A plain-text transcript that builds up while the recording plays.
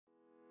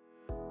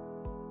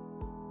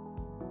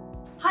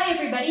Hi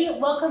everybody,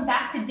 welcome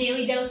back to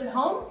Daily Dose at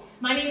Home.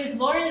 My name is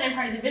Lauren and I'm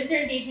part of the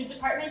Visitor Engagement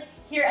Department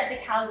here at the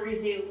Calgary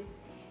Zoo.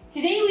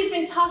 Today we've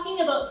been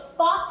talking about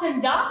spots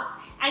and dots,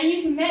 and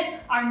you've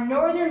met our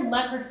northern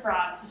leopard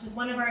frogs, which is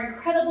one of our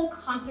incredible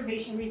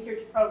conservation research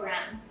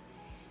programs.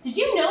 Did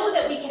you know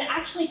that we can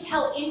actually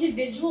tell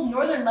individual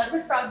northern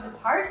leopard frogs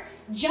apart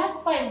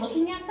just by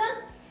looking at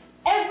them?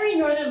 Every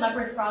northern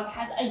leopard frog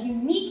has a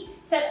unique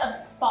set of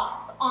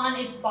spots on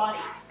its body,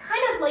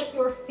 kind of like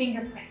your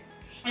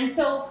fingerprints. And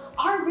so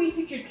our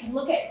researchers can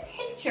look at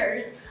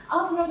pictures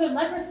of northern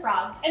leopard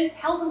frogs and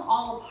tell them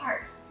all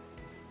apart.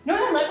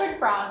 Northern leopard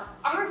frogs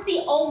aren't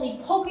the only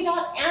polka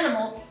dot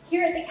animal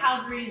here at the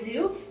Calgary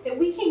Zoo that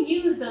we can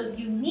use those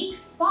unique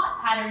spot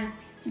patterns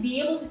to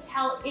be able to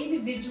tell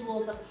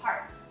individuals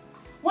apart.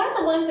 One of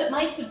the ones that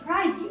might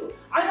surprise you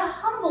are the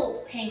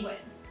Humboldt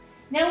penguins.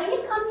 Now, when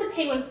you come to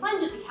penguin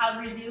plunge at the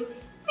Calgary Zoo,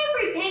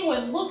 every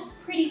penguin looks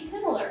pretty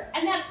similar,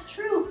 and that's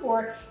true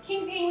for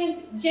king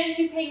penguins,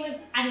 gentoo penguins,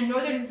 and the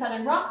northern and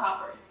southern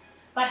rockhoppers.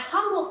 But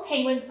Humboldt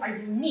penguins are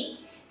unique.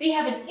 They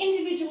have an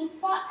individual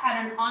spot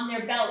pattern on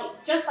their belly,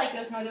 just like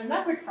those northern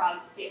leopard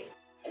frogs do.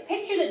 The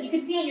picture that you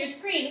can see on your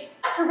screen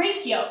is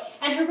Horatio,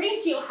 and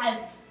Horatio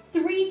has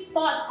 3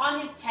 spots on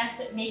his chest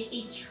that make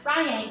a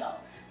triangle.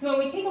 So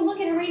when we take a look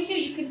at Horatio,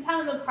 you can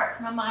tell him apart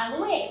from a mile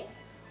away.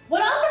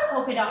 What other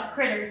polka dot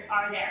critters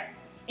are there?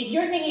 If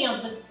you're thinking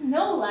of the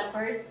snow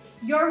leopards,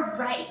 you're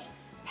right.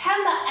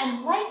 Pemba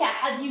and Laika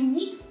have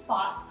unique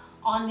spots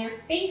on their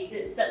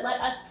faces that let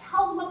us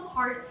tell them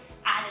apart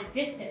at a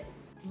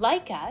distance.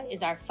 Laika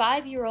is our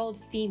 5-year-old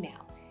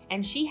female,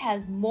 and she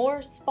has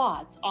more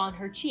spots on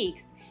her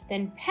cheeks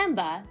than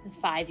Pemba, the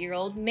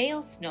 5-year-old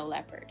male snow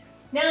leopard.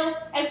 Now,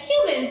 as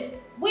humans,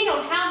 we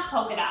don't have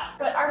polka dots,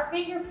 but our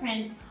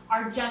fingerprints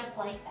are just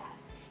like that.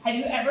 Have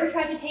you ever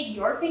tried to take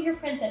your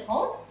fingerprints at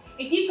home?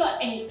 If you've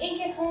got any ink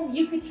at home,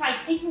 you could try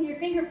taking your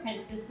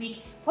fingerprints this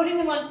week, putting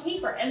them on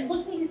paper, and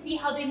looking to see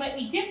how they might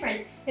be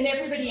different than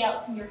everybody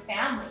else in your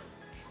family.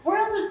 We're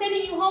also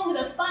sending you home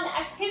with a fun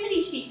activity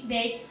sheet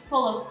today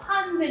full of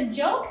puns and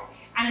jokes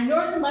and a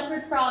northern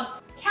leopard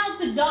frog count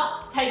the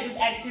dots type of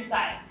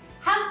exercise.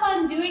 Have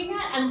fun doing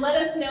that and let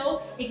us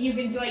know if you've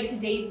enjoyed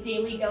today's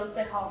Daily Dose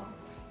at Home.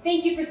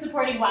 Thank you for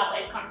supporting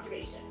wildlife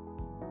conservation.